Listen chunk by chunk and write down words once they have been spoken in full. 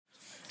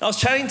I was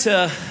chatting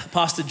to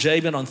Pastor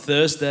Jabin on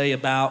Thursday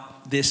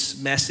about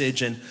this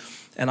message, and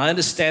I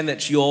understand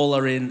that you all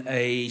are in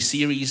a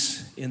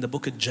series in the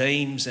book of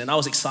James, and I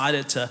was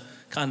excited to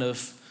kind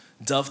of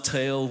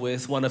dovetail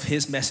with one of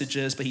his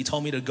messages, but he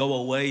told me to go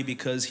away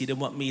because he didn't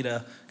want me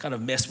to kind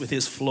of mess with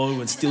his flow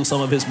and steal some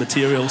of his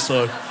material.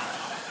 So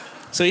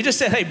he just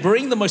said, hey,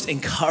 bring the most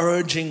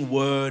encouraging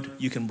word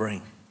you can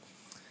bring.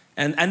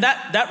 And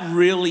that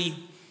really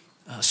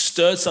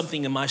stirred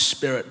something in my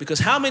spirit, because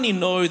how many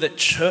know that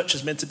church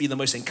is meant to be the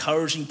most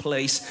encouraging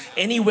place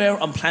anywhere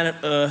on planet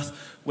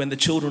Earth when the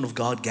children of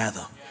God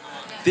gather?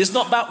 This is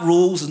not about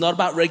rules, it's not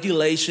about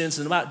regulations,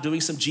 it's not about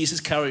doing some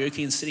Jesus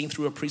karaoke and sitting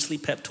through a priestly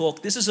pep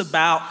talk. This is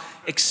about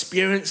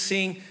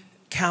experiencing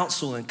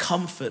counsel and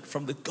comfort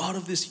from the God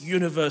of this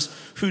universe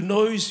who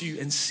knows you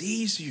and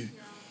sees you,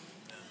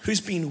 who's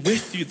been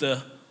with you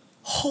the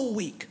whole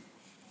week.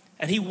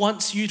 And he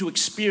wants you to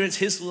experience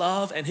his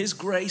love and his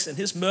grace and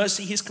his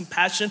mercy, his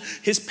compassion,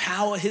 his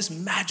power, his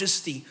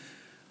majesty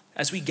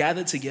as we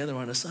gather together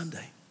on a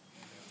Sunday.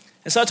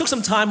 And so I took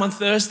some time on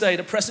Thursday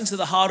to press into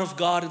the heart of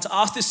God and to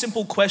ask this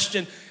simple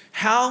question: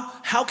 how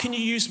can you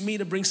use me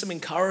to bring some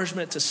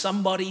encouragement to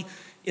somebody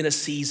in a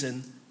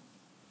season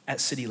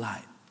at City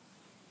Light?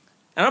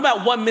 And I'm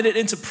about 1 minute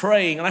into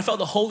praying, and I felt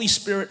the Holy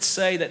Spirit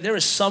say that there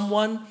is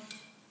someone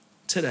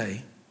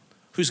today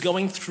who's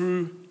going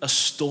through a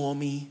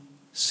stormy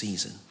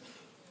season.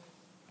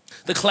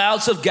 The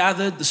clouds have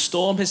gathered, the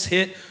storm has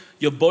hit,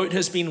 your boat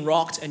has been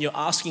rocked, and you're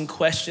asking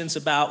questions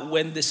about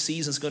when this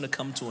season's going to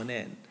come to an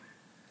end.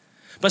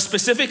 But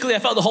specifically, I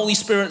felt the Holy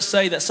Spirit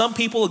say that some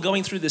people are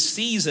going through this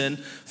season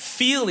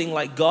feeling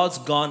like God's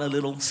gone a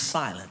little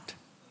silent.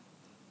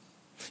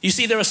 You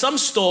see, there are some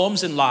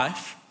storms in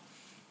life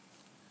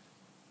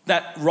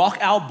that rock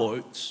our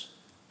boats,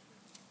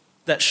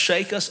 that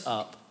shake us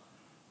up,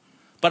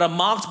 but are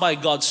marked by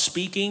God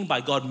speaking, by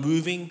God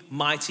moving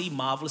mighty,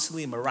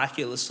 marvelously, and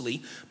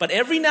miraculously. But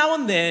every now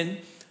and then,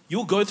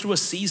 you'll go through a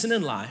season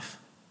in life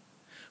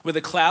where the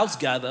clouds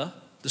gather,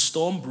 the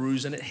storm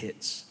brews, and it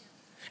hits.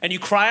 And you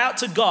cry out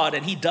to God,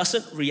 and he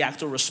doesn't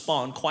react or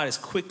respond quite as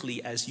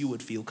quickly as you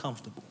would feel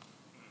comfortable.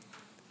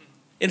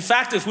 In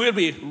fact, if we would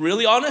be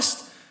really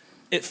honest,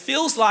 it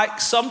feels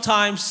like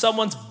sometimes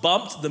someone's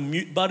bumped the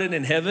mute button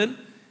in heaven,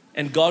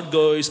 and God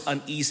goes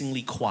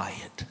uneasily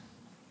quiet.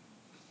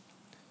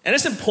 And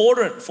it's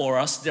important for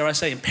us, dare I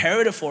say,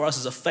 imperative for us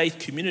as a faith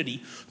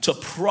community to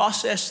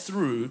process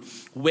through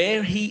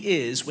where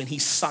he is when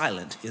he's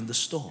silent in the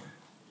storm.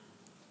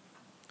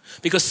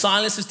 Because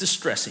silence is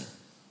distressing.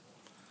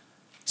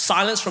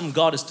 Silence from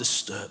God is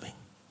disturbing.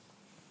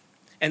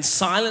 And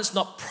silence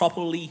not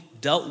properly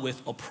dealt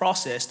with or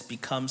processed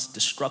becomes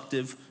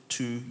destructive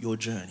to your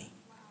journey.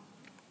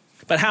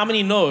 But how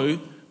many know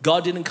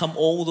God didn't come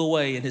all the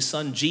way in his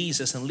son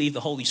Jesus and leave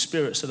the Holy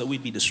Spirit so that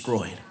we'd be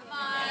destroyed?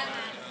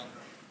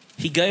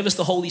 He gave us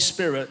the Holy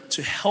Spirit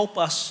to help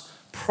us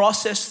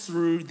process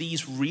through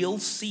these real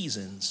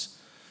seasons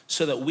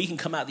so that we can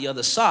come out the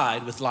other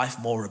side with life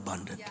more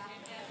abundant.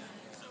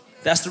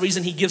 That's the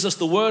reason he gives us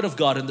the Word of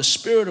God and the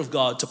Spirit of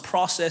God to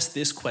process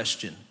this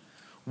question: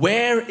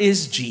 where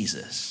is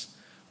Jesus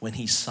when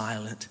he's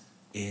silent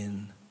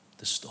in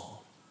the storm?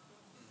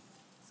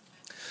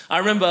 I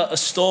remember a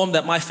storm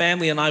that my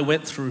family and I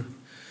went through.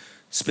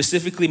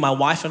 Specifically, my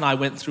wife and I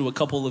went through a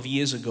couple of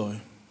years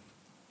ago,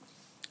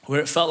 where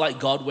it felt like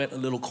God went a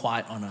little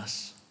quiet on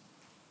us.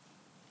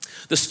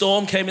 The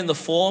storm came in the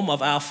form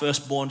of our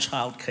firstborn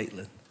child,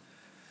 Caitlin.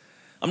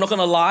 I'm not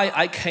gonna lie,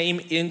 I came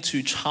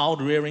into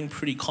child rearing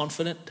pretty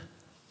confident.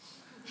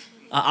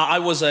 I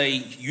was a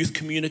youth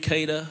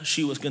communicator.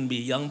 She was gonna be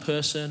a young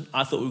person.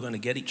 I thought we were gonna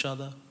get each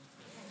other.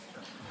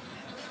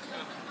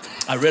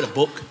 I read a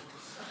book.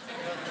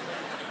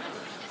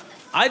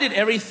 I did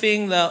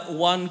everything that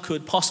one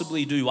could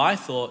possibly do, I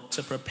thought,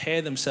 to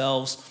prepare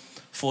themselves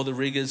for the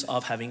rigors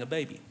of having a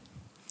baby.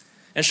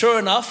 And sure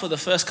enough, for the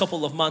first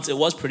couple of months, it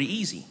was pretty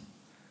easy.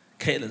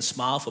 Caitlin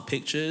smiled for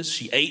pictures.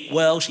 She ate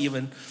well. She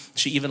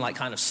even like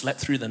kind of slept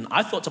through them.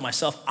 I thought to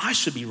myself, I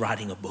should be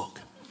writing a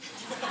book.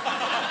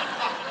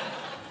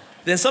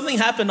 Then something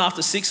happened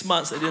after 6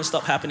 months that didn't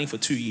stop happening for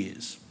 2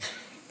 years.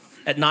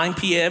 At 9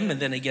 p.m. and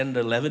then again at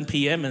 11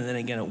 p.m. and then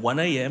again at 1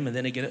 a.m. and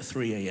then again at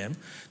 3 a.m.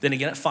 Then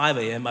again at 5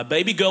 a.m. my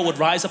baby girl would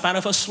rise up out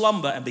of her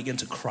slumber and begin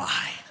to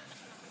cry.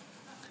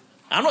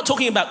 I'm not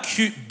talking about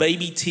cute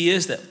baby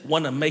tears that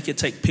want to make you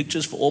take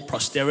pictures for all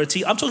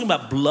posterity. I'm talking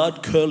about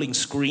blood-curdling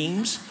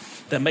screams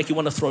that make you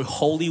want to throw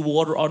holy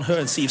water on her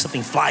and see if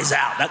something flies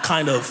out. That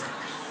kind of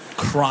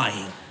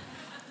crying.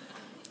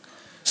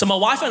 So my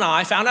wife and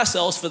I found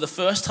ourselves for the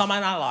first time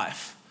in our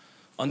life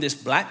on this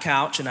black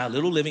couch in our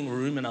little living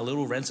room in our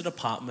little rented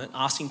apartment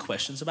asking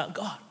questions about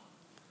God.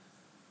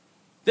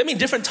 There have been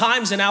different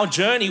times in our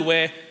journey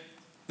where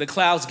the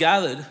clouds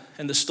gathered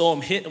and the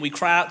storm hit and we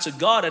cry out to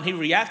God and he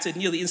reacted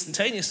nearly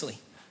instantaneously.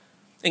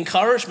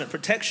 Encouragement,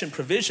 protection,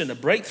 provision, a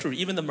breakthrough,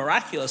 even the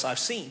miraculous I've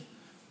seen.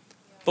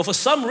 But for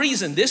some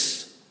reason,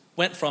 this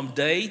went from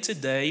day to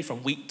day,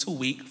 from week to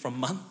week, from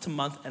month to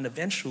month, and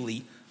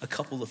eventually a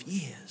couple of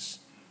years.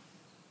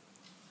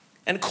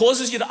 and it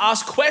causes you to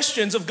ask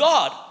questions of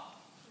God.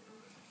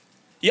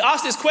 You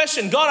ask this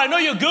question, God, I know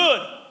you're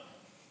good.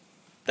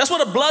 That's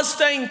what a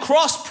bloodstained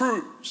cross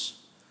proves.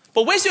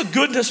 But where's your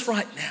goodness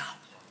right now?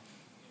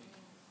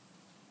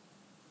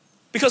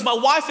 Because my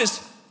wife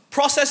is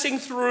processing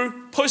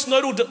through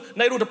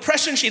postnatal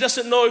depression. She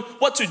doesn't know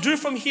what to do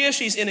from here.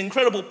 She's in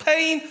incredible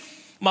pain.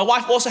 My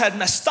wife also had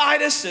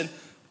mastitis, and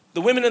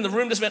the women in the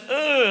room just went,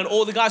 and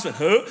all the guys went,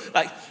 huh?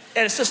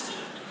 And it's just,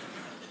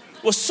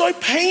 it was so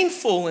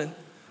painful. And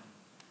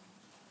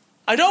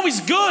I know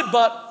he's good,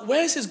 but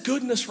where's his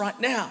goodness right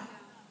now?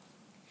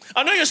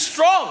 I know you're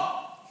strong.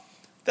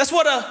 That's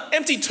what an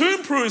empty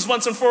tomb proves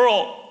once and for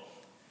all.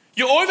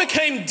 You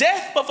overcame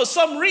death, but for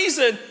some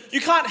reason, you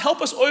can't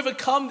help us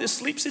overcome this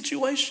sleep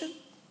situation.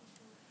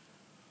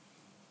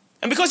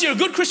 And because you're a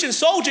good Christian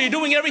soldier, you're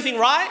doing everything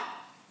right.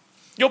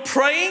 You're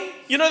praying.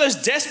 You know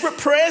those desperate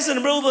prayers in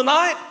the middle of the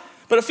night,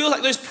 but it feels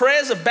like those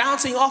prayers are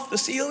bouncing off the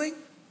ceiling.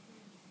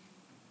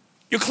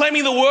 You're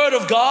claiming the word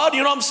of God.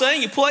 You know what I'm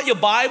saying? You pull out your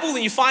Bible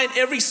and you find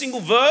every single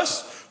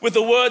verse with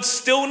the words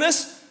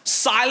stillness,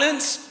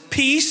 silence,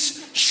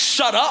 peace,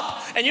 shut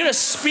up, and you're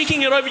just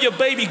speaking it over your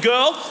baby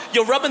girl.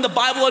 You're rubbing the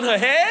Bible on her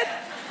head.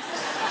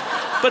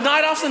 But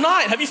night after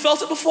night, have you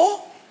felt it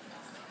before?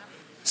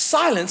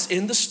 Silence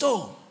in the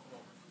storm.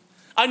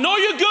 I know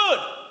you're good.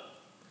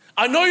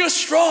 I know you're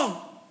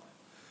strong.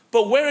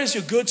 But where is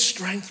your good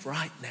strength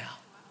right now?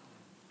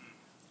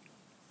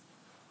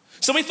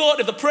 So we thought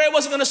if the prayer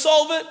wasn't going to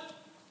solve it,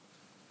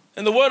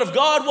 and the word of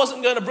God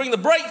wasn't going to bring the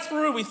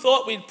breakthrough, we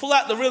thought we'd pull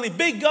out the really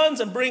big guns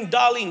and bring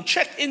Darlene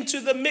Check into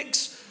the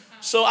mix.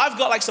 So I've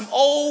got like some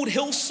old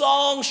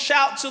Hillsong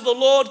shout to the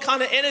Lord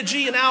kind of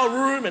energy in our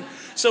room. And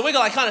so we're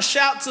going to kind of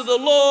shout to the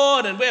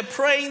Lord, and we're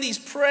praying these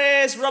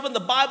prayers, rubbing the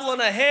Bible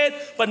on our head.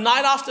 But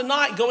night after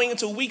night, going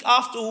into week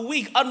after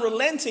week,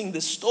 unrelenting,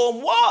 this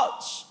storm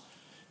was.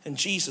 And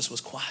Jesus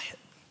was quiet.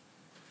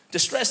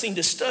 Distressing,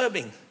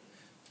 disturbing,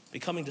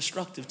 becoming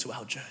destructive to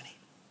our journey.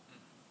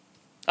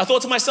 I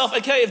thought to myself,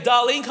 okay, if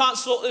Darlene can't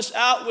sort this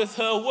out with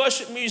her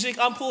worship music,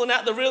 I'm pulling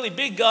out the really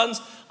big guns.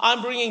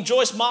 I'm bringing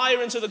Joyce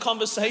Meyer into the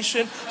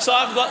conversation. So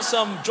I've got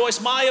some Joyce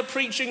Meyer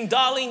preaching,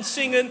 Darlene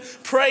singing,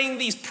 praying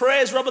these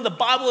prayers, rubbing the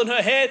Bible in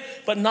her head.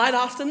 But night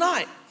after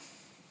night,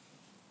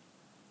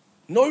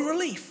 no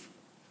relief.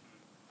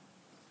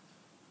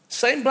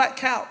 Same black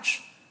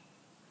couch.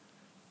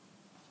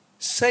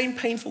 Same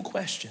painful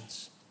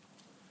questions.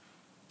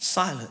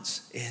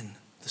 Silence in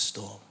the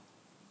storm.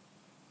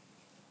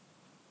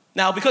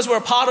 Now, because we're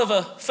a part of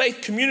a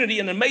faith community,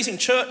 an amazing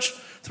church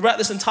throughout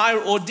this entire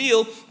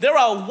ordeal, there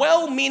are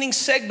well-meaning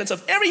segments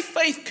of every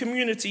faith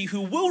community who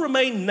will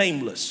remain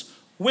nameless,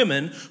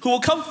 women who will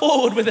come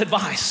forward with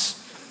advice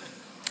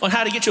on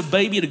how to get your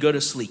baby to go to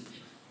sleep.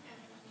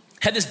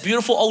 Had this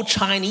beautiful old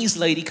Chinese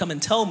lady come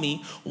and tell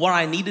me what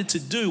I needed to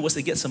do was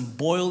to get some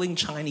boiling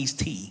Chinese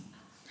tea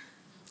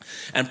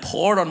and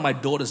pour it on my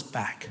daughter's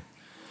back.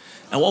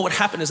 And what would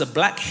happen is a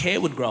black hair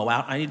would grow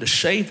out. I need to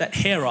shave that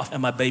hair off and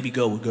my baby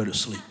girl would go to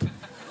sleep.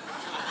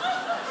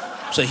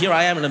 So here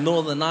I am in the middle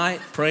of the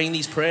night, praying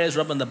these prayers,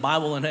 rubbing the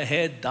Bible on her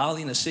head.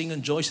 Darlene is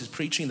singing, Joyce is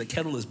preaching, the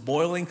kettle is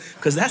boiling,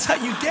 because that's how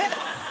you get.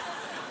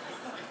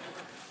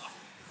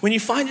 When you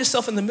find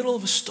yourself in the middle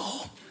of a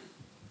storm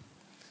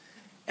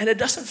and it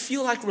doesn't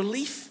feel like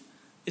relief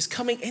is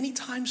coming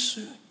anytime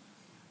soon.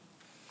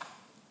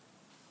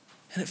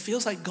 And it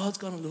feels like God's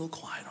gone a little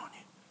quiet on you.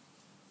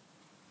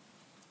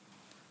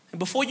 And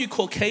before you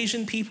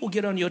Caucasian people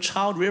get on your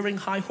child rearing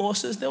high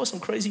horses, there were some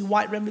crazy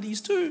white remedies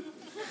too.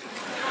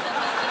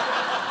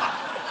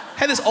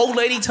 Had this old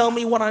lady tell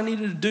me what I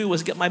needed to do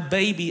was get my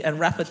baby and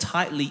wrap her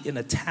tightly in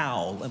a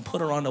towel and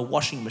put her on a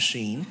washing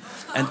machine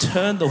and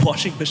turn the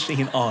washing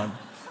machine on.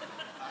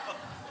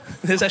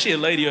 There's actually a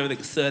lady over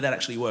there, sir, that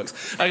actually works.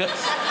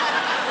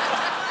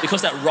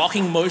 Because that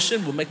rocking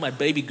motion would make my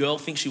baby girl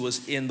think she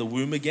was in the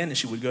womb again and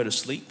she would go to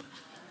sleep.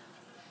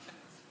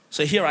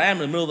 So here I am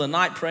in the middle of the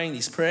night praying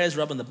these prayers,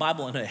 rubbing the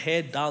Bible on her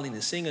head. Darlene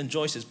is singing,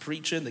 Joyce is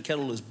preaching, the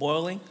kettle is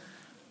boiling.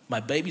 My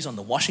baby's on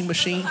the washing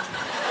machine.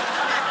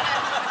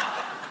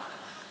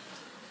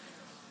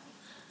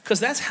 Because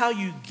that's how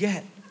you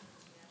get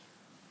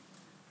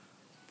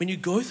when you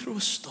go through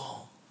a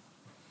storm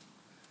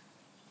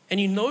and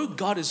you know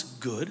God is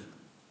good,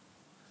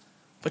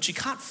 but you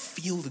can't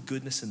feel the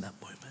goodness in that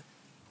moment.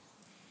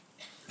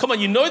 Come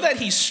on, you know that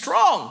he's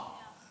strong,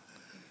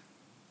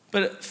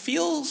 but it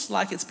feels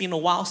like it's been a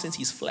while since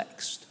he's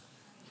flexed.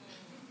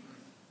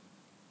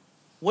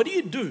 What do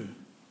you do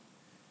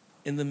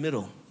in the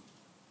middle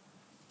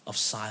of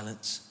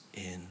silence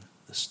in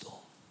the storm?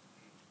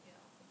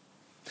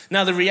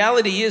 Now, the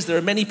reality is there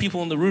are many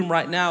people in the room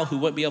right now who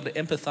won't be able to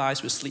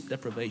empathize with sleep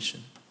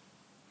deprivation.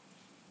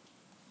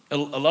 A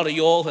lot of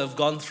y'all have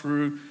gone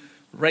through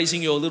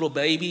raising your little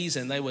babies,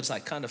 and they were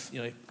like kind of,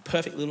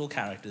 perfect little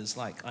characters.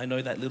 Like, I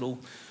know that little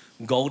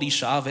Goldie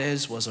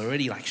Chavez was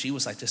already like, she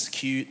was like just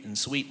cute and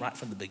sweet right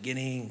from the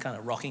beginning, kind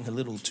of rocking her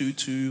little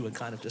tutu and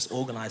kind of just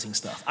organizing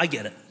stuff. I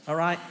get it, all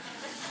right?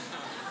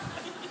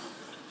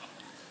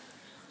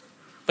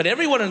 But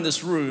everyone in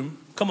this room,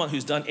 come on,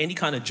 who's done any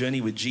kind of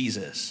journey with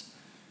Jesus,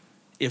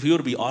 if we were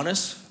to be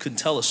honest, could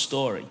tell a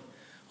story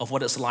of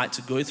what it's like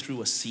to go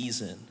through a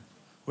season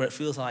where it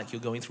feels like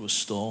you're going through a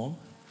storm,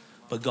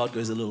 but God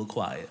goes a little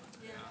quiet.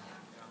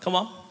 Come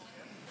on.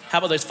 How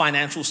about those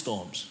financial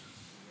storms?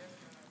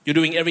 You're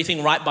doing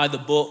everything right by the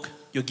book.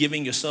 You're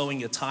giving, you're sowing,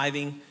 you're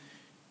tithing.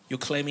 You're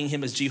claiming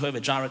him as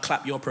Jehovah Jireh,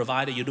 clap your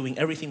provider. You're doing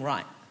everything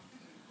right.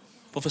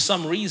 But for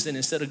some reason,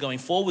 instead of going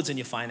forwards in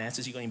your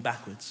finances, you're going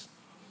backwards.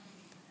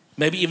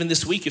 Maybe even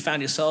this week you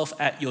found yourself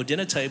at your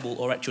dinner table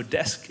or at your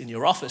desk in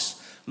your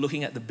office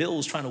looking at the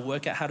bills, trying to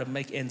work out how to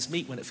make ends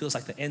meet when it feels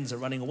like the ends are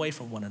running away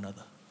from one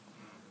another.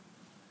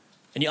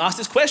 And you ask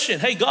this question,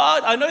 hey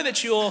God, I know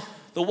that you're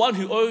the one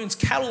who owns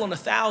cattle on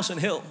 1,000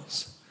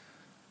 hills,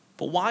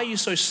 but why are you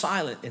so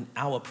silent in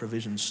our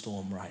provision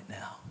storm right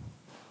now?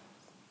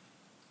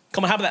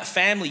 Come on, how about that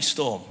family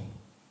storm?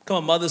 Come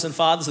on, mothers and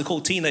fathers, they're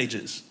called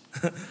teenagers.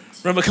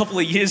 Remember a couple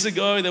of years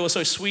ago, they were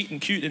so sweet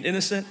and cute and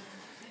innocent?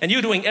 And you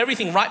were doing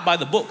everything right by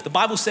the book. The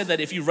Bible said that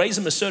if you raise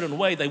them a certain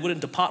way, they wouldn't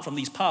depart from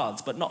these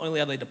paths. But not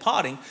only are they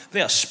departing,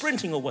 they are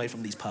sprinting away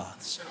from these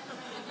paths.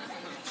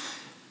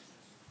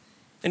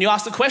 And you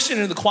ask the question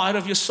in the quiet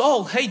of your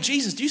soul, hey,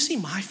 Jesus, do you see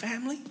my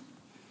family?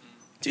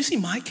 Do you see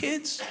my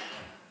kids?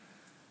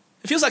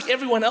 It feels like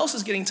everyone else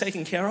is getting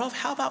taken care of.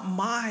 How about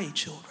my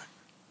children?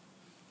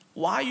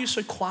 Why are you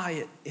so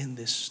quiet in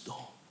this storm?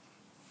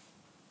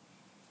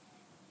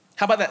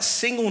 How about that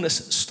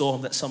singleness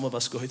storm that some of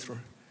us go through?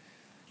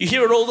 You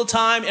hear it all the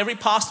time. Every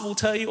pastor will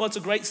tell you, oh, it's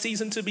a great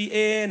season to be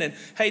in. And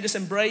hey, just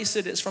embrace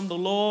it. It's from the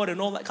Lord and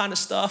all that kind of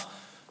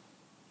stuff.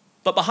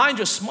 But behind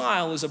your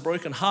smile is a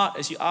broken heart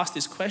as you ask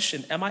this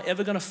question, am I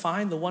ever going to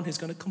find the one who's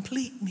going to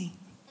complete me?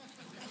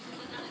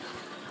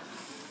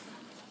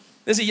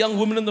 There's a young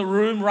woman in the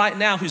room right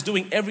now who's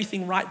doing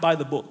everything right by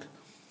the book.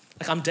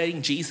 Like, I'm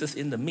dating Jesus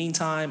in the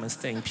meantime. I'm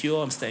staying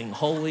pure. I'm staying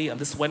holy. I'm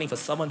just waiting for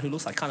someone who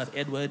looks like kind of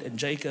Edward and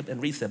Jacob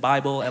and reads their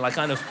Bible and like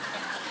kind of...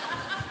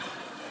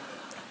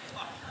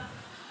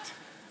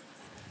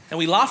 And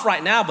we laugh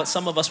right now, but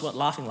some of us weren't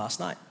laughing last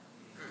night.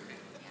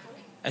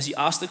 As you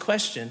ask the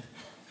question,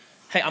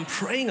 hey, I'm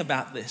praying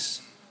about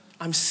this.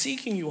 I'm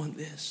seeking you on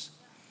this.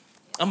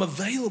 I'm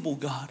available,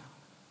 God.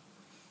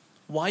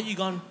 Why are you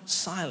gone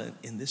silent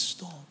in this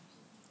storm?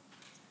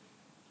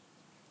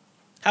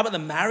 How about the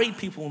married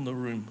people in the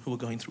room who are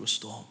going through a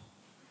storm?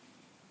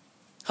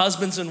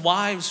 Husbands and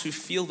wives who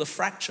feel the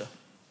fracture.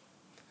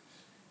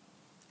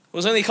 It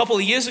was only a couple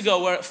of years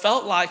ago where it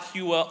felt like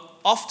you were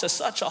off to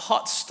such a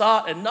hot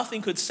start and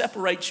nothing could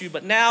separate you,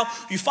 but now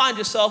you find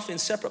yourself in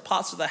separate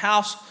parts of the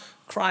house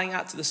crying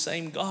out to the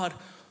same God,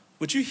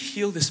 would you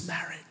heal this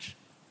marriage?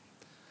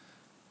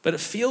 But it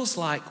feels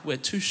like we're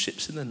two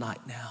ships in the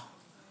night now.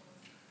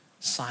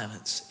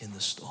 Silence in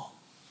the storm.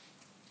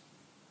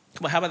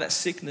 Come on, how about that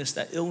sickness,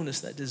 that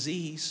illness, that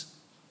disease?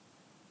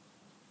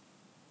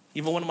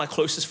 Even one of my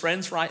closest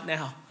friends right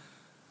now.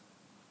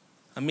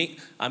 I'm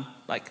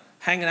like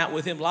hanging out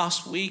with him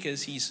last week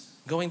as he's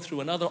going through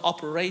another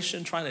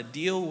operation, trying to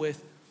deal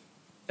with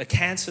a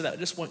cancer that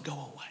just won't go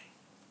away.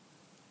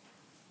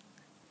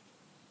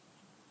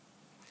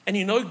 And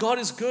you know God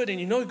is good and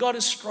you know God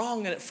is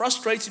strong, and it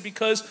frustrates you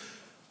because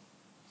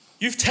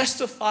you've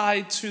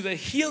testified to the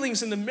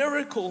healings and the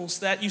miracles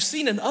that you've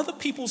seen in other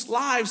people's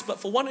lives, but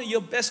for one of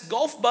your best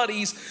golf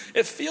buddies,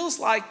 it feels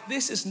like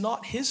this is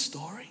not his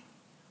story.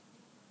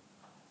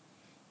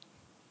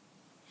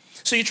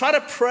 So you try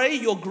to pray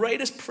your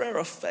greatest prayer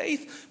of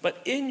faith, but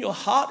in your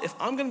heart, if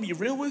I'm going to be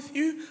real with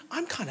you,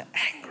 I'm kind of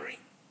angry.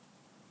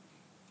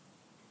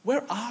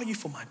 Where are you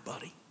for my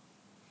buddy?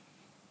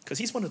 Because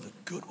he's one of the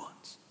good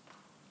ones.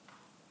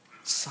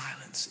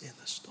 Silence in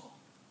the storm.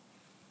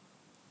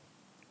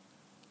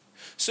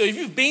 So if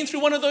you've been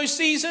through one of those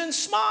seasons,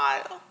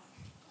 smile.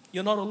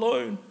 You're not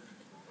alone.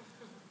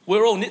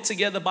 We're all knit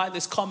together by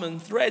this common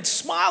thread.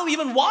 Smile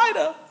even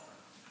wider,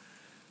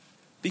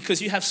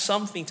 because you have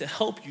something to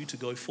help you to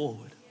go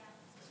forward.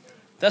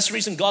 That's the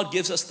reason God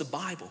gives us the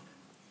Bible.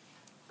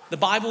 The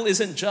Bible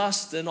isn't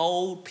just an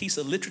old piece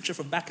of literature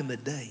from back in the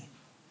day.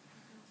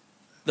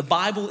 The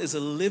Bible is a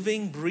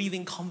living,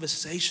 breathing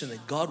conversation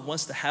that God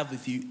wants to have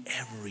with you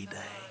every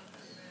day.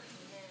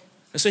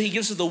 And so he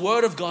gives us the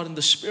Word of God and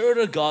the Spirit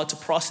of God to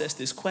process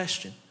this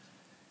question.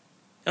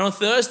 And on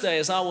Thursday,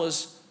 as I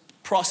was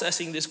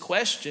processing this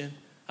question,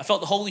 I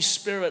felt the Holy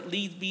Spirit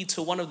lead me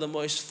to one of the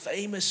most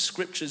famous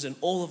scriptures in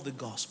all of the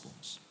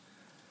Gospels.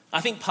 I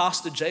think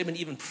Pastor Jabin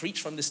even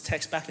preached from this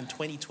text back in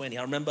 2020.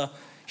 I remember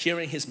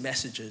hearing his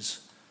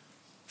messages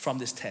from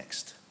this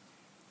text.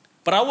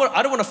 But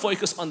I don't want to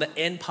focus on the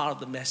end part of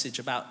the message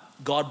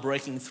about God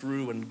breaking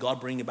through and God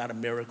bringing about a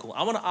miracle.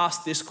 I want to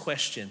ask this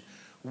question,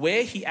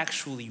 where he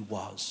actually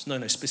was.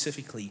 No,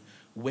 specifically,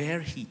 where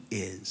he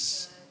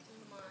is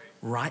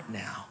right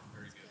now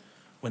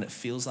when it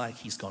feels like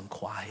he's gone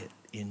quiet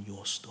in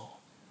your storm.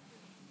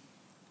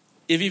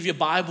 If you have your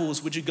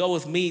Bibles, would you go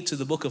with me to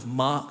the book of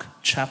Mark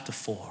chapter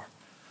 4.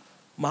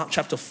 Mark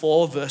chapter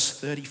 4, verse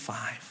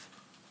 35.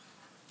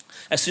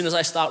 As soon as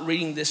I start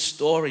reading this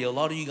story, a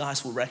lot of you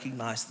guys will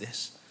recognize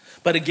this.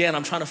 But again,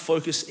 I'm trying to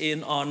focus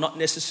in on not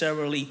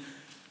necessarily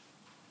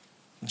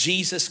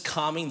Jesus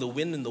calming the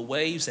wind and the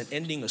waves and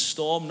ending a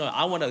storm. No,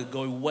 I want to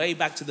go way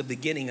back to the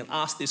beginning and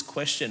ask this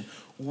question: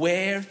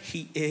 where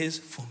he is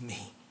for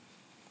me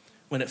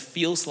when it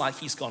feels like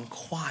he's gone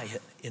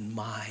quiet in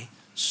my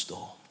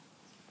storm.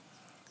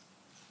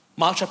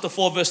 Mark chapter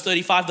 4, verse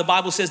 35, the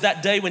Bible says,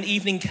 that day when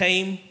evening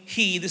came,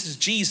 he, this is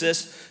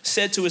Jesus,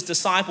 said to his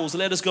disciples,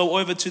 let us go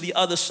over to the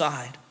other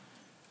side.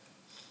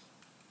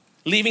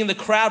 Leaving the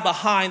crowd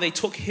behind, they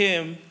took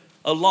him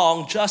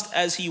along just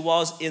as he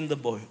was in the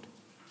boat.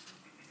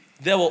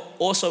 There were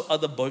also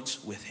other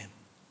boats with him.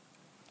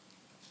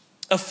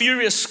 A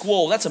furious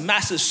squall, that's a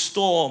massive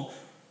storm,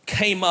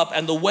 came up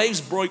and the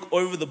waves broke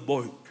over the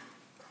boat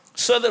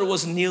so that it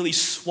was nearly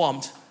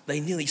swamped.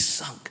 They nearly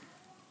sunk.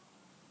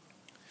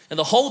 And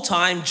the whole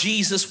time,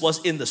 Jesus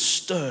was in the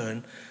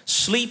stern,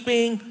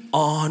 sleeping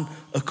on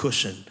a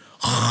cushion.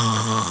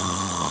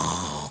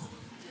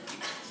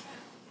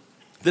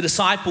 The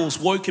disciples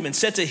woke him and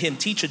said to him,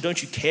 teacher,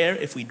 don't you care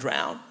if we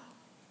drown?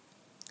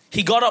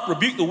 He got up,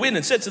 rebuked the wind,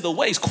 and said to the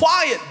waves,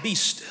 quiet, be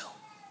still.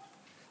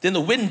 Then the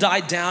wind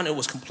died down and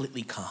was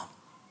completely calm.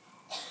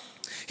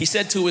 He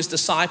said to his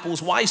disciples,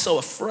 why so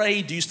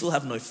afraid? Do you still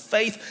have no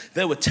faith?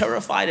 They were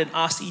terrified and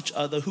asked each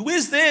other, who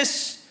is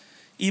this?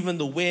 Even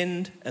the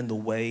wind and the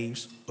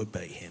waves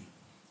obey him.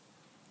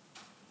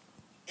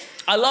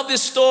 I love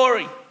this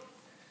story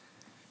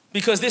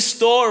because this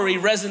story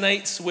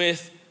resonates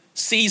with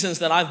seasons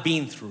that I've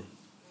been through.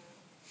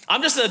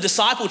 I'm just a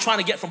disciple trying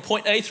to get from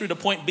point A through to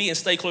point B and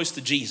stay close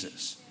to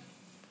Jesus.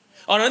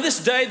 And on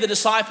this day, the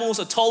disciples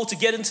are told to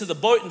get into the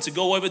boat and to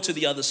go over to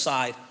the other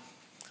side.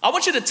 I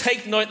want you to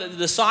take note that the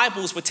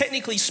disciples were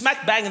technically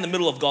smack bang in the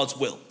middle of God's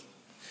will.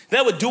 They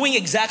were doing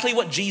exactly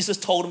what Jesus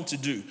told them to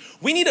do.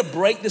 We need to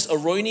break this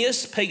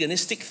erroneous,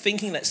 paganistic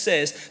thinking that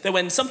says that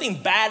when something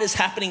bad is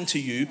happening to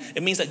you,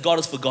 it means that God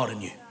has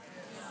forgotten you.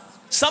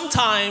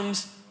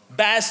 Sometimes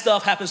bad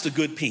stuff happens to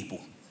good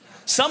people.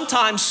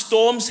 Sometimes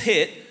storms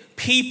hit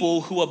people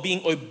who are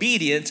being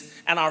obedient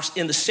and are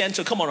in the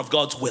center, of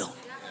God's will.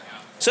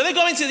 So they're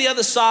going to the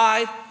other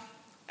side,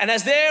 and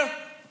as they're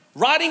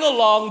riding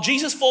along,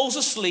 Jesus falls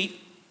asleep.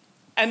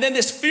 And then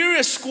this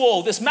furious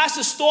squall, this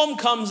massive storm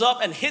comes up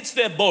and hits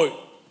their boat.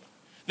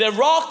 They're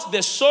rocked,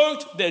 they're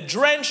soaked, they're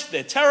drenched,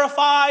 they're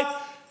terrified.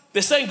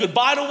 They're saying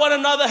goodbye to one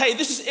another. Hey,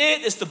 this is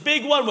it. It's the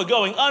big one. We're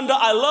going under.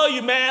 I love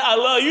you, man. I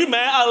love you,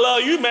 man. I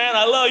love you, man.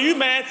 I love you,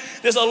 man.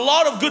 There's a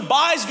lot of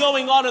goodbyes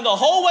going on. And the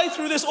whole way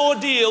through this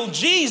ordeal,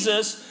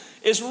 Jesus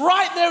is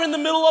right there in the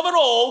middle of it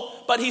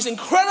all, but he's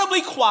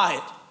incredibly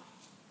quiet.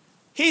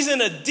 He's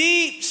in a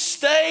deep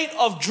state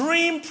of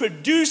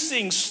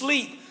dream-producing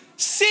sleep,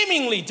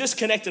 seemingly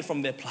disconnected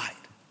from their plight.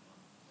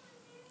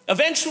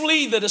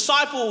 Eventually, the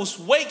disciples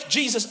wake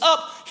Jesus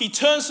up. He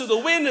turns to the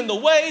wind and the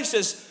waves,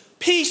 says,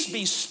 peace,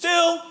 be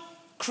still.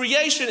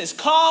 Creation is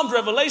calmed.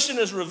 Revelation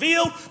is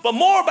revealed. But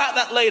more about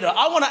that later.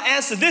 I want to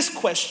answer this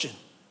question.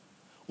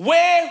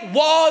 Where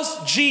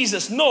was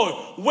Jesus?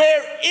 No,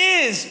 where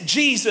is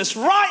Jesus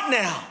right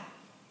now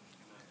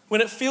when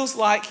it feels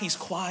like he's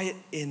quiet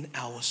in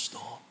our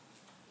storm?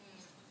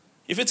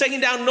 If you're taking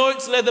down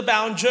notes,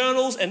 leather-bound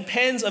journals and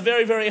pens are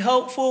very, very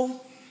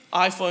helpful.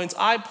 iPhones,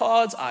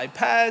 iPods,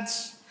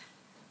 iPads.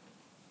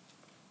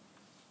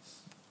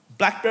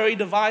 BlackBerry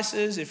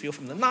devices if you're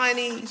from the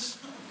 90s.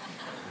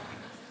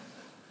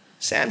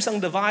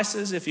 Samsung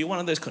devices if you're one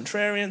of those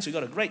contrarians who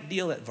got a great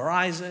deal at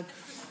Verizon,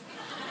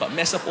 but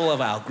mess up all of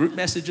our group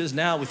messages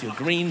now with your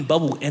green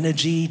bubble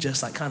energy,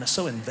 just like kind of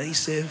so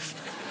invasive.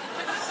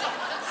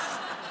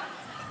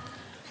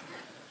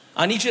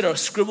 I need you to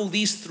scribble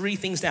these 3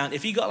 things down.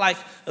 If you got like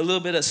a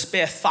little bit of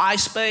spare thigh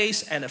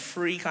space and a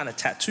free kind of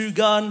tattoo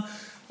gun,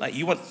 like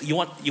you want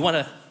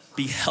to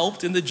be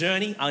helped in the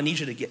journey, I need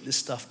you to get this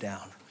stuff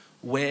down.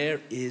 Where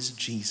is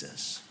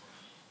Jesus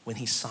when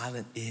he's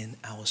silent in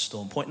our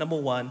storm? Point number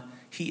 1,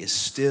 he is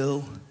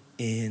still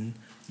in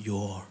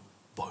your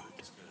boat.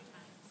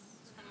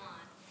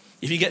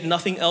 If you get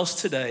nothing else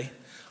today,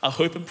 I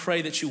hope and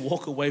pray that you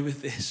walk away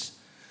with this.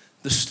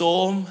 The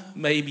storm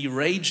may be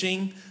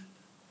raging.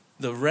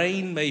 The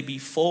rain may be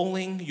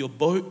falling, your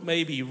boat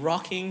may be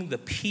rocking, the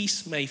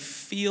peace may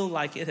feel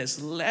like it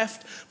has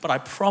left, but I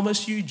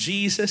promise you,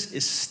 Jesus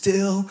is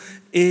still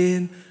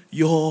in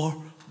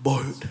your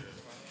boat.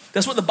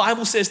 That's what the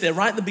Bible says there,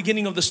 right at the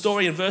beginning of the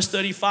story in verse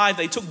 35.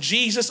 They took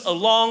Jesus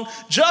along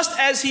just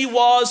as he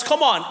was,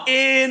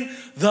 in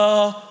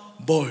the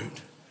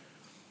boat.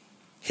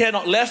 He had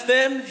not left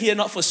them, he had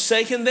not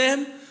forsaken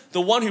them. The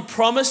one who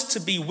promised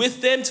to be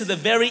with them to the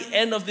very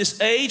end of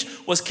this age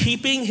was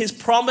keeping his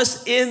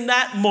promise in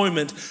that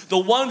moment. The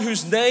one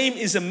whose name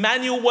is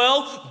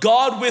Emmanuel,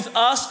 God with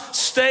us,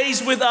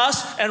 stays with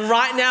us, and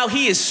right now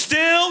he is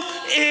still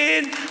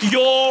in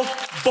your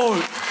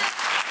boat.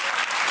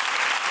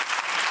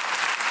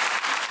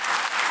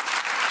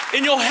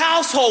 In your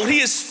household,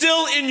 he is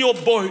still in your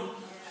boat.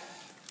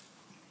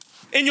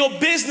 In your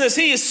business,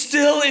 he is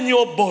still in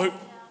your boat.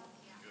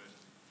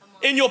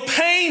 In your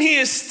pain, he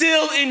is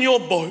still in your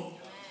boat.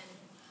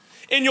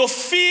 In your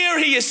fear,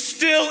 he is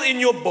still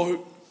in your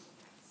boat.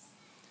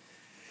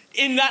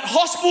 In that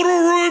hospital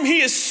room,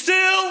 he is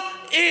still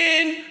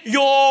in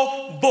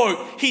your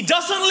boat. He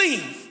doesn't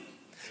leave.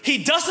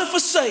 He doesn't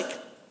forsake.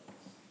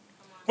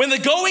 When the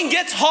going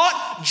gets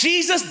hot,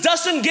 Jesus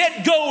doesn't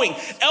get going.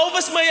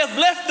 Elvis may have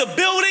left the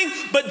building,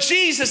 but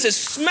Jesus is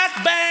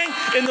smack bang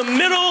in the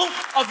middle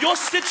of your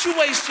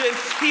situation.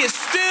 He is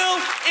still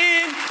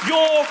in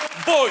your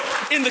boat.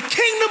 In the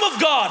kingdom of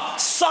God,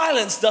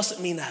 silence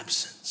doesn't mean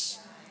absence.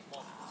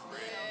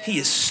 He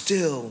is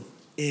still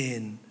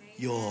in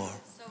your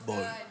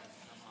boat.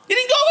 He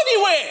didn't go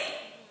anywhere.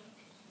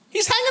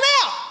 He's hanging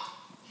out.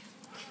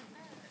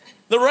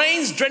 The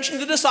rain's drenching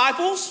the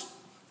disciples.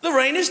 The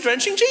rain is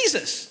drenching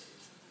Jesus.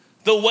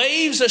 The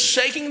waves are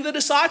shaking the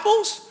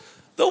disciples.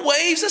 The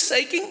waves are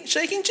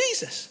shaking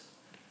Jesus.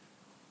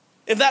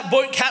 If that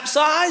boat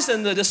capsized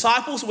and the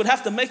disciples would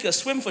have to make a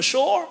swim for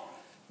shore,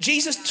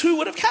 Jesus too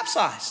would have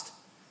capsized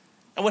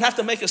and would have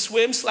to make a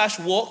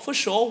swim/walk for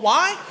shore.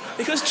 Why?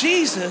 Because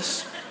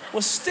Jesus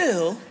was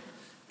still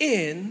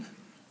in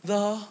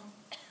the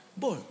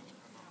boat.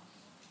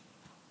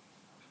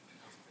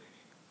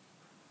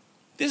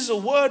 This is a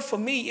word for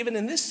me even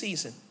in this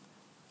season.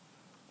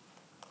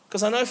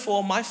 Because I know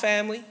for my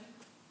family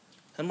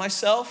and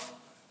myself,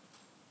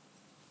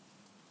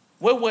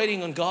 we're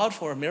waiting on God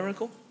for a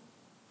miracle.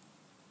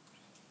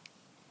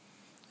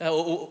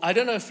 I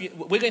don't know if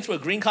we're going through a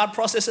green card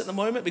process at the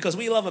moment because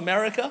we love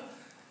America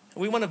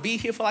and we want to be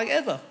here for like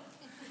ever.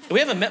 We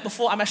haven't met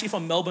before. I'm actually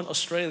from Melbourne,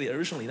 Australia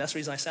originally. That's the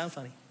reason I sound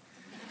funny.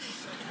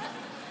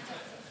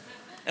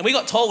 And we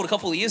got told a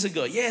couple of years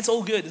ago, yeah, it's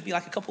all good. It's been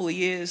like a couple of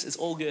years. It's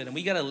all good. And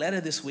we got a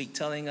letter this week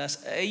telling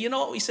us, hey, you know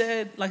what we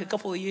said like a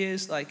couple of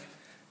years? Like,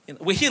 you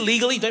know, we're here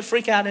legally. Don't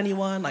freak out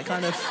anyone. Like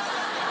kind of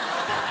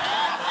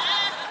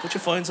put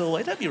your phones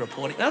away. Don't be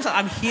reporting. And I was like,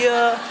 I'm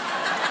here.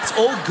 It's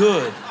all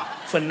good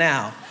for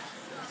now.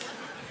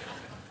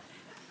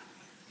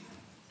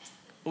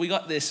 But we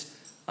got this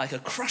like a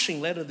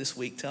crushing letter this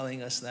week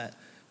telling us that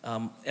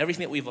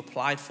everything that we've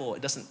applied for,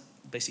 it doesn't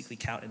basically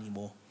count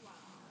anymore.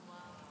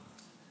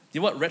 You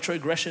know what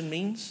retrogression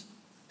means?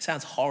 It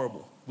sounds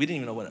horrible. We didn't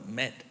even know what it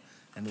meant.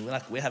 And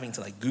we're having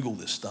to Google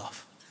this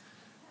stuff.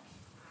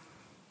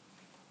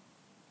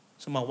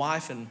 So my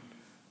wife and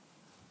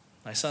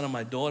my son and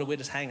my daughter, we're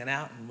just hanging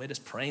out and we're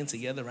just praying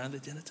together around the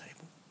dinner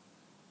table.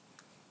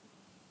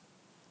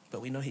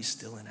 But we know he's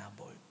still in our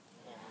boat.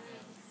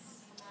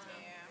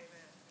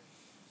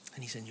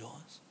 And he's in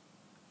yours.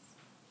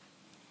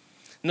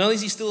 Not only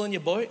is he still in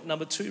your boat,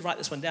 number 2, write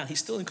this one down. He's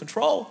still in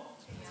control.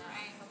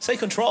 Say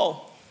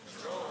control.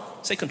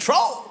 Say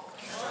control.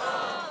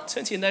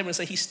 Turn to your neighbor and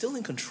say, he's still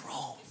in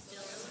control.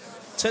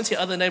 Turn to your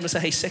other neighbor and say,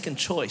 hey, second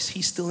choice,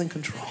 he's still in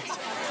control.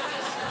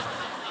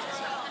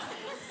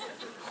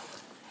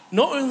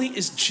 Not only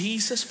is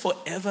Jesus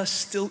forever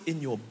still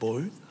in your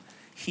boat,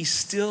 he's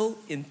still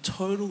in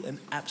total and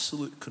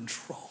absolute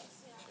control.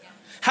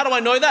 How do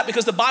I know that?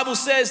 Because the Bible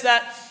says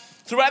that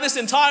throughout this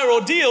entire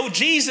ordeal,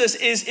 Jesus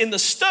is in the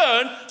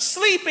stern,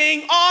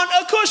 sleeping on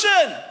a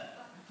cushion.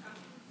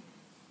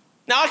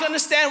 Now, I can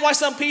understand why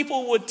some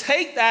people would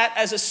take that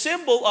as a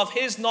symbol of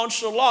his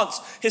nonchalance,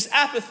 his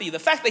apathy, the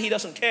fact that he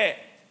doesn't care.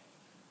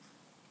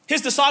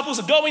 His disciples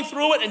are going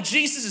through it and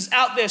Jesus is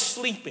out there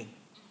sleeping.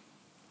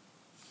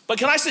 But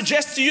can I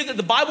suggest to you that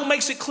the Bible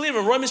makes it clear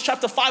in Romans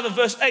chapter 5 and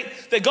verse 8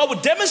 that God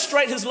would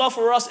demonstrate his love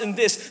for us in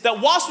this, that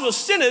whilst we were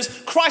sinners,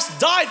 Christ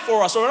died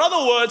for us. Or in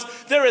other words,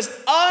 there is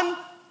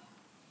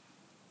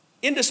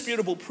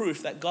indisputable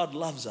proof that God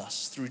loves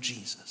us through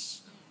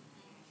Jesus.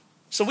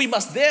 So we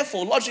must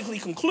therefore logically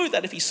conclude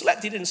that if he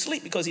slept, he didn't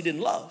sleep because he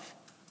didn't love.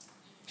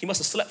 He must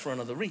have slept for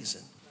another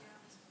reason.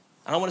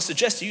 And I want to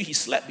suggest to you he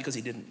slept because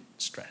he didn't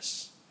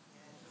stress.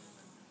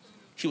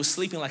 He was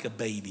sleeping like a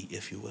baby,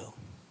 if you will.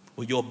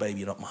 Well, your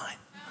baby, not mine.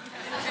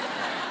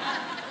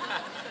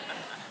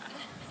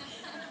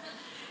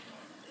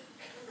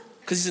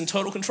 Because he's in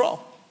total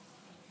control.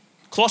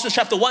 Colossians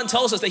chapter 1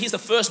 tells us that he's the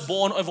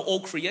firstborn over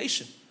all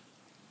creation,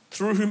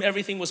 through whom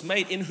everything was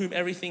made, in whom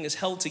everything is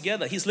held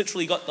together. He's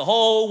literally got the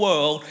whole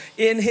world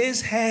in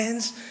his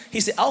hands.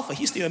 He's the Alpha,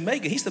 he's the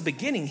Omega, he's the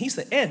beginning, he's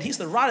the end, he's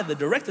the writer, the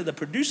director, the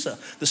producer,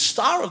 the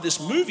star of this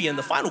movie, and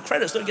the final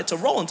credits don't get to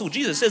roll until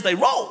Jesus says they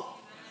roll.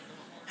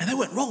 And they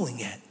weren't rolling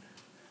yet.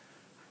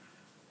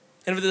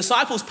 And if the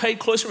disciples paid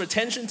closer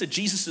attention to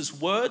Jesus'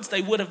 words,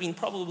 they would have been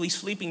probably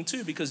sleeping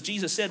too, because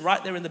Jesus said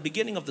right there in the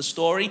beginning of the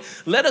story,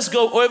 let us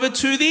go over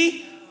to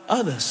the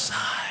other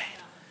side.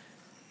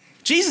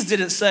 Jesus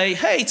didn't say,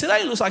 hey,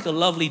 today looks like a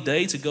lovely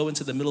day to go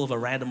into the middle of a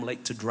random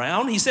lake to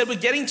drown. He said, we're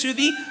getting to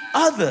the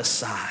other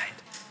side.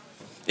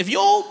 If you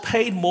all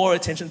paid more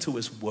attention to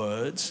his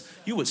words,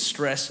 you would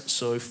stress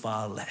so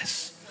far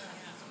less.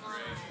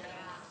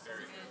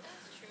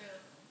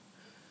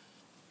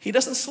 He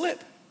doesn't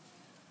slip.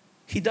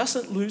 He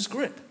doesn't lose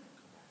grip.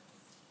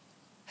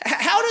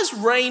 How does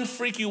rain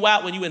freak you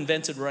out when you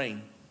invented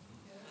rain?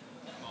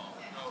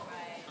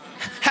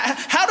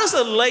 How does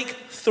a lake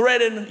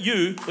threaten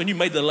you when you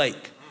made the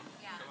lake?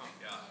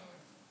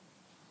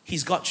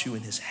 He's got you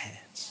in his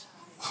hands.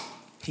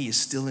 He is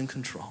still in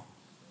control.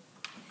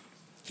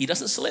 He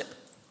doesn't slip.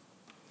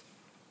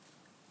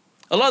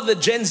 A lot of the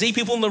Gen Z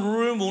people in the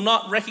room will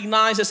not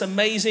recognize this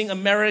amazing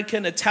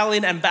American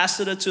Italian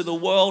ambassador to the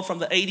world from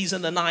the 80s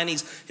and the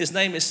 90s. His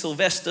name is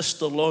Sylvester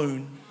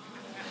Stallone.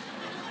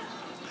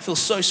 I feel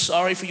so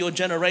sorry for your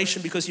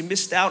generation because you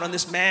missed out on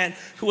this man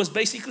who was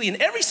basically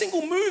in every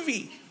single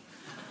movie.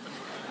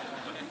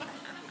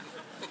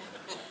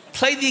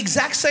 Played the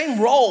exact same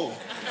role,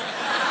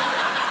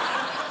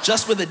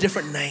 just with a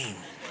different name.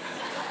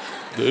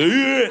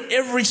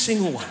 Every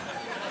single one.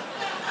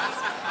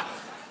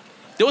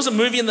 There was a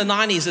movie in the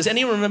 90s. Does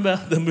anyone remember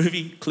the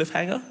movie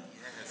Cliffhanger?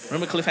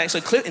 Remember Cliffhanger? So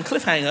in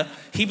Cliffhanger,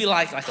 he'd be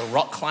like a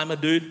rock climber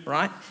dude,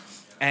 right?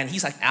 And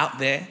he's like out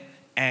there,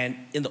 and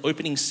in the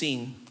opening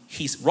scene,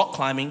 he's rock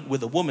climbing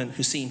with a woman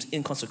who seems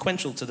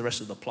inconsequential to the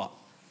rest of the plot.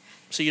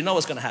 So you know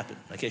what's gonna happen,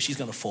 okay? She's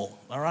gonna fall,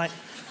 all right?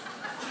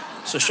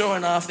 So sure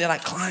enough, they're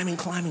like climbing,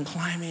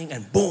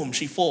 and boom,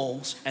 she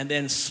falls, and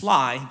then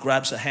Sly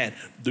grabs her hand.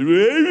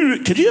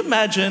 Could you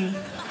imagine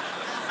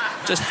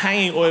just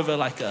hanging over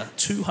like a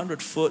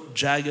 200-foot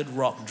jagged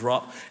rock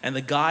drop, and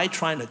the guy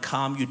trying to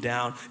calm you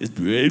down is...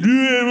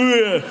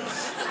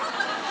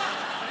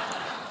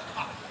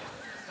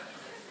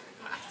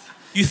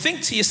 You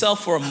think to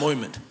yourself for a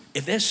moment,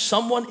 if there's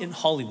someone in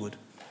Hollywood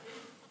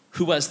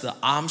who has the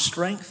arm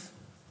strength,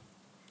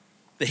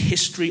 the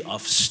history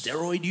of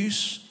steroid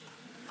use,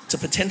 to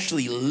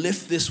potentially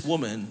lift this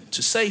woman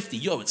to safety,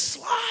 it's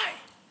Sly.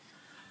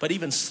 But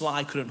even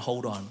Sly couldn't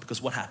hold on,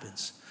 because what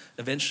happens?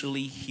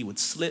 Eventually, he would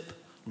slip,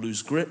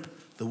 lose grip,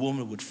 the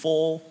woman would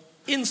fall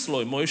in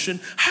slow motion.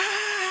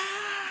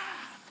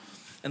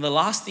 And the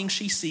last thing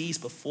she sees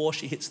before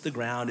she hits the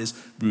ground is,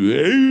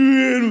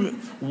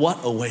 what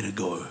a way to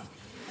go.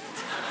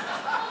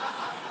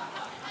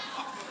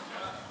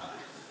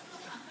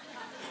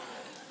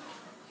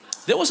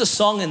 There was a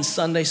song in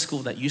Sunday school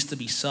that used to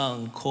be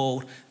sung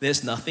called,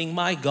 "There's nothing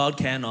my God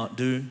cannot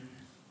do."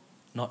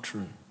 Not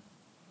true.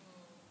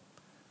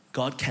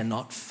 God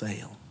cannot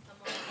fail.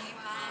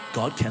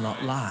 God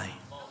cannot lie.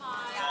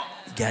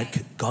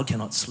 God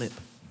cannot slip.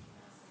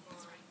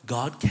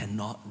 God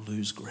cannot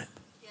lose grip.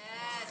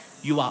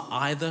 You are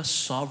either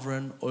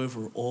sovereign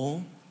over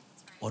all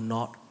or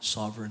not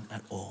sovereign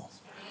at all.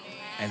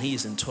 And he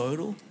is in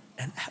total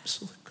and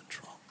absolute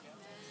control.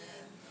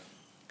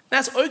 Now,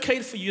 it's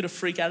okay for you to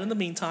freak out in the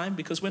meantime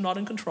because we're not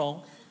in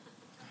control.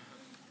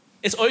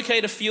 It's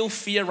okay to feel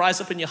fear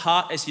rise up in your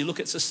heart as you look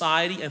at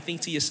society and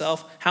think to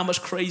yourself, how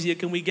much crazier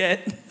can we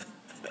get?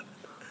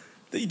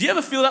 Do you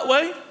ever feel that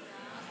way?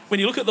 When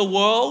you look at the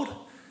world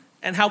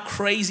and how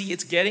crazy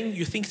it's getting,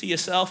 you think to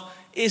yourself,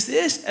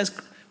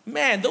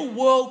 man, the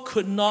world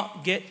could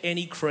not get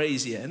any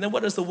crazier. And then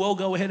what does the world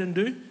go ahead and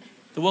do?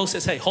 The world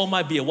says, hey, hold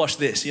my beer, watch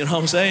this. You know what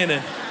I'm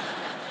saying?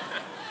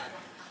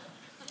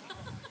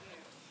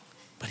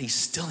 But he's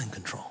still in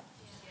control.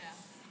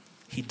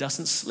 He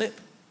doesn't slip.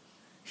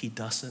 He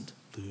doesn't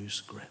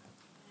lose grip.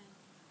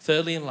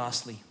 Thirdly and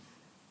lastly,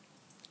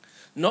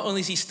 not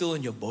only is he still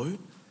in your boat,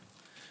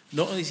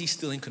 not only is he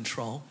still in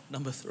control,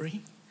 number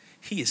 3,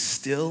 he is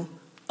still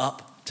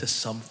up to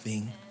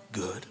something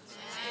good.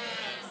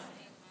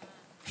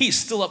 He is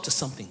still up to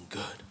something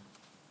good.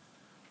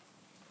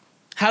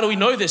 How do we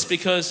know this?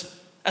 Because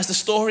as the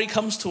story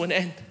comes to an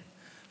end,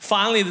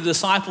 finally the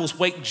disciples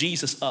wake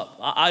Jesus up.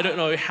 I don't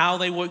know how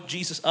they woke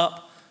Jesus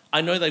up.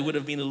 I know they would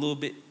have been a little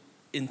bit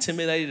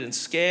intimidated and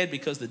scared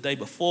because the day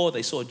before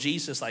they saw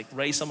Jesus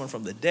raise someone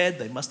from the dead.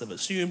 They must have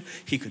assumed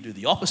he could do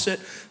the opposite.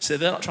 So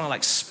they're not trying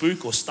to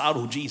spook or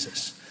startle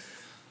Jesus.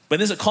 But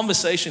there's a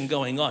conversation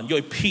going on. Yo,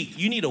 Pete,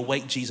 you need to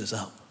wake Jesus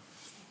up.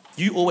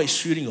 You always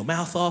shooting your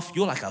mouth off.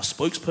 You're like our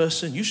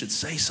spokesperson. You should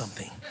say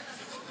something.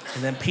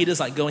 And then Peter's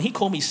going, he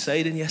called me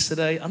Satan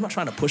yesterday. I'm not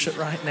trying to push it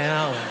right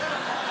now.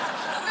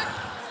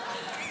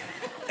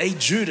 Hey,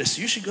 Judas,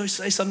 you should go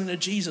say something to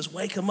Jesus.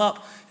 Wake him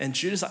up. And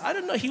Judas I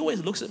don't know. He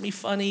always looks at me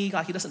funny.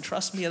 He doesn't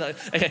trust me.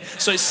 Okay,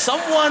 so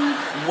someone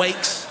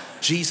wakes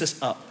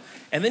Jesus up.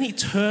 And then he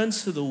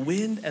turns to the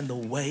wind and the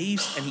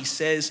waves and he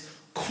says,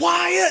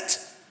 quiet,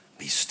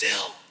 be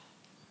still.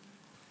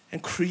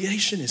 And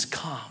creation is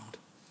calmed.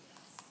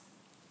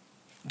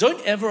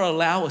 Don't ever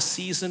allow a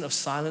season of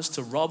silence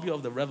to rob you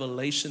of the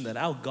revelation that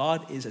our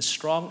God is as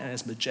strong and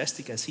as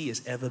majestic as he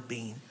has ever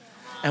been.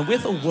 And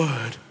with a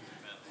word,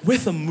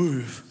 with a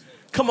move,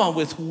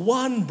 with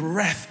one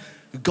breath,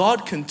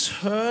 God can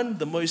turn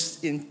the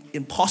most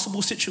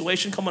impossible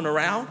situation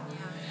around.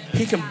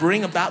 He can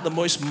bring about the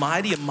most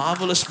mighty and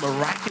marvelous,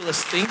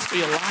 miraculous things for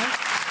your life.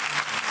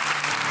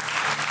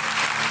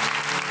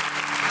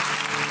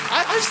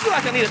 I just feel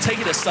like I need to take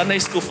you to Sunday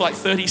school for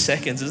 30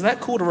 seconds. Isn't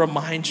that cool to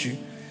remind you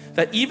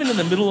that even in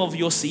the middle of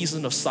your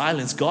season of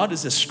silence, God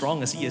is as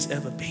strong as he has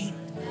ever been?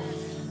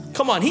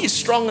 He is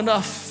strong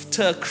enough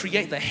to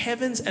create the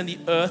heavens and the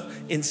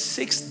earth in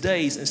 6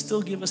 days and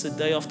still give us a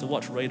day off to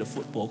watch Raider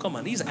football.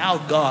 He's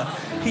our God.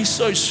 He's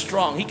so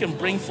strong. He can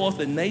bring forth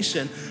a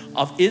nation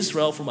of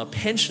Israel from a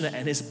pensioner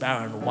and his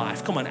barren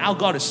wife. Come on, our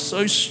God is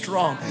so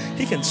strong.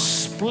 He can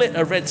split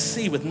a Red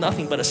Sea with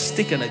nothing but a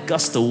stick and a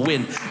gust of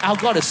wind. Our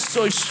God is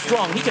so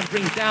strong. He can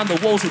bring down the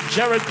walls of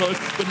Jericho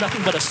with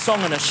nothing but a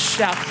song and a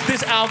shout.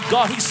 This is our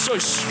God. He's so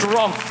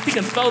strong. He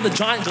can fell the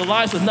giant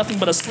Goliath with nothing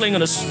but a sling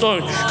and a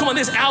stone. Come on,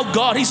 this is our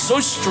God. He's so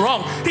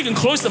strong. He can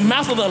close the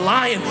mouth of the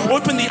lion,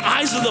 open the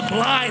eyes of the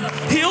blind,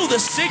 heal the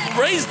sick,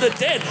 raise the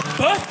dead,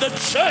 birth the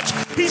church.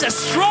 He's as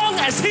strong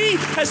as he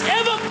has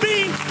ever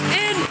been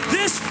in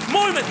this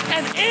moment.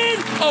 And in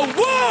a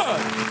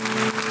word,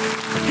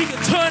 he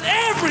can turn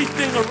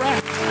everything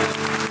around.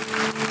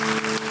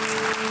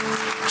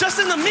 Just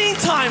in the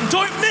meantime,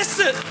 don't miss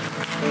it.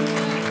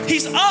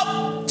 He's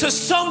up to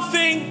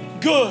something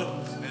good.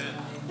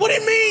 What do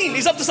you mean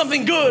he's up to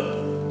something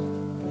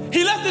good?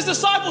 He left his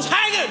disciples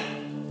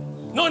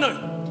hanging.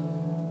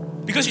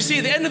 No. Because you see,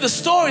 at the end of the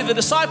story, the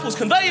disciples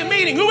convey a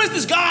meaning. Who is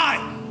this guy?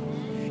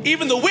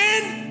 Even the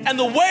wind and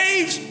the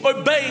waves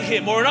obey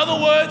him. Or in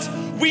other words,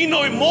 we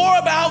know more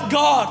about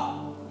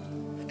God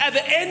at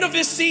the end of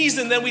this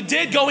season than we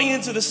did going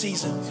into the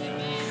season.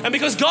 And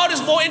because God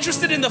is more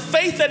interested in the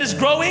faith that is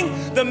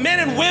growing, the men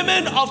and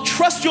women of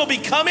trust you're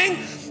becoming,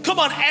 come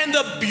on, and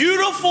the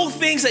beautiful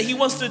things that he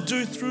wants to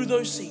do through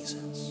those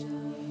seasons,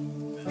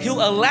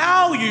 he'll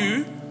allow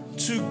you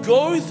to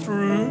go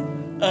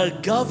through a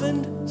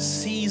governed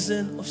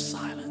season of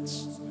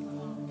silence,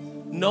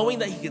 knowing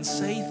that he can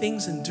say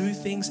things and do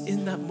things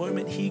in that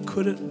moment he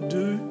couldn't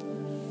do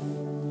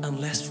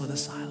unless for the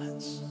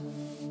silence.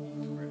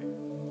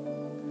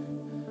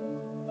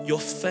 Your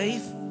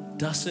faith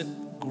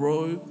doesn't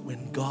grow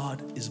when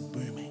God is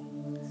booming.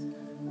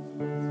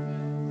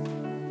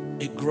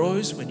 It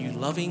grows when you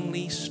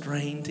lovingly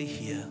strain to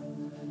hear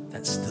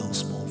that still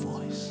small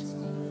voice.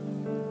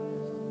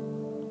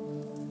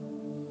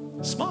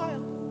 Smile.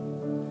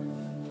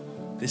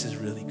 This is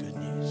really good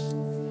news.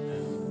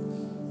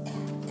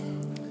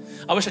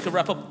 I wish I could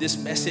wrap up this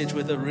message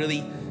with a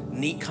really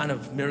neat kind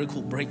of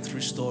miracle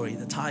breakthrough story,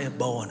 to tie a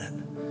bow on it.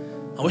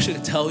 I wish I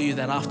could tell you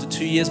that after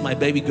 2 years, my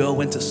baby girl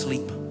went to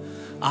sleep.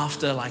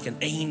 After like an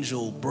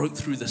angel broke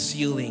through the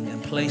ceiling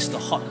and placed a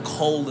hot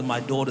coal in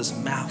my daughter's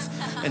mouth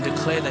and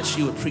declared that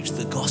she would preach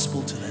the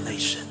gospel to the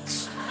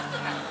nations.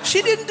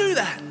 She didn't do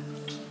that.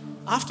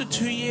 After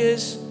 2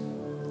 years,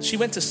 she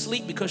went to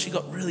sleep because she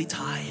got really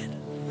tired.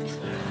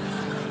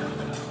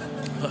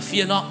 But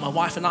fear not, my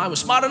wife and I were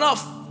smart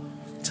enough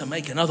to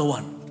make another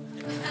one,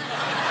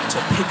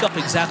 to pick up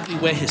exactly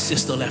where his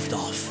sister left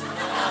off.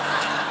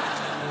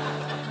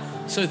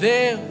 So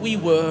there we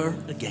were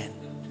again.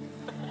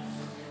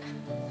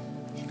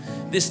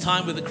 This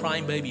time with a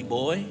crying baby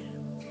boy.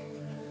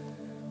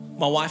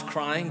 My wife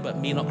crying, but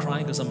me not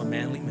crying because I'm a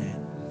manly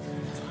man.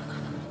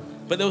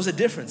 But there was a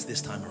difference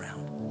this time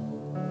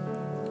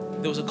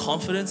around. There was a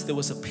confidence, there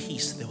was a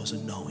peace, there was a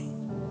knowing.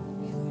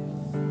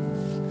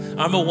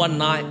 I remember one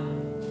night,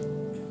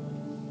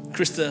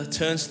 Krista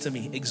turns to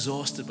me,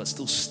 exhausted but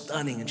still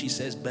stunning, and she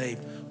says, babe,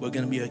 we're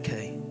going to be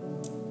okay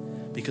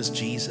because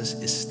Jesus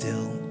is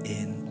still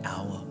in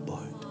our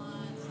boat.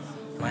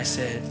 And I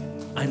said,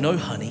 I know,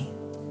 honey,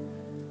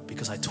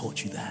 because I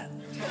taught you that.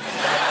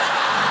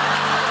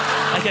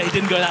 Okay, it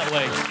didn't go that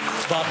way,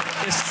 but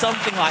it's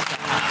something like that.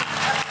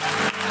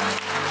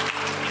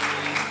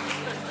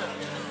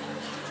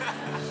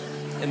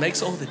 It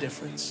makes all the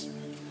difference.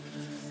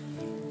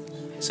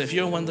 So if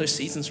you're in one of those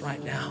seasons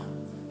right now,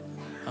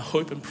 I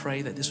hope and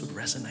pray that this would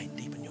resonate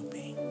deep in your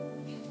being.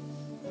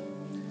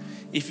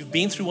 If you've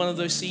been through one of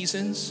those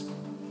seasons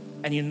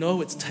and you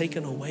know it's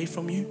taken away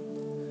from you,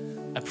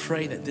 I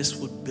pray that this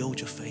would build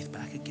your faith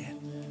back again.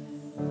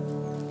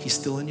 He's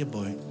still in your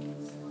boat.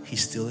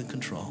 He's still in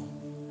control.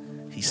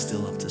 He's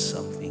still up to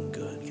something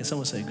good. Can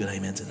someone say a good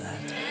amen to that?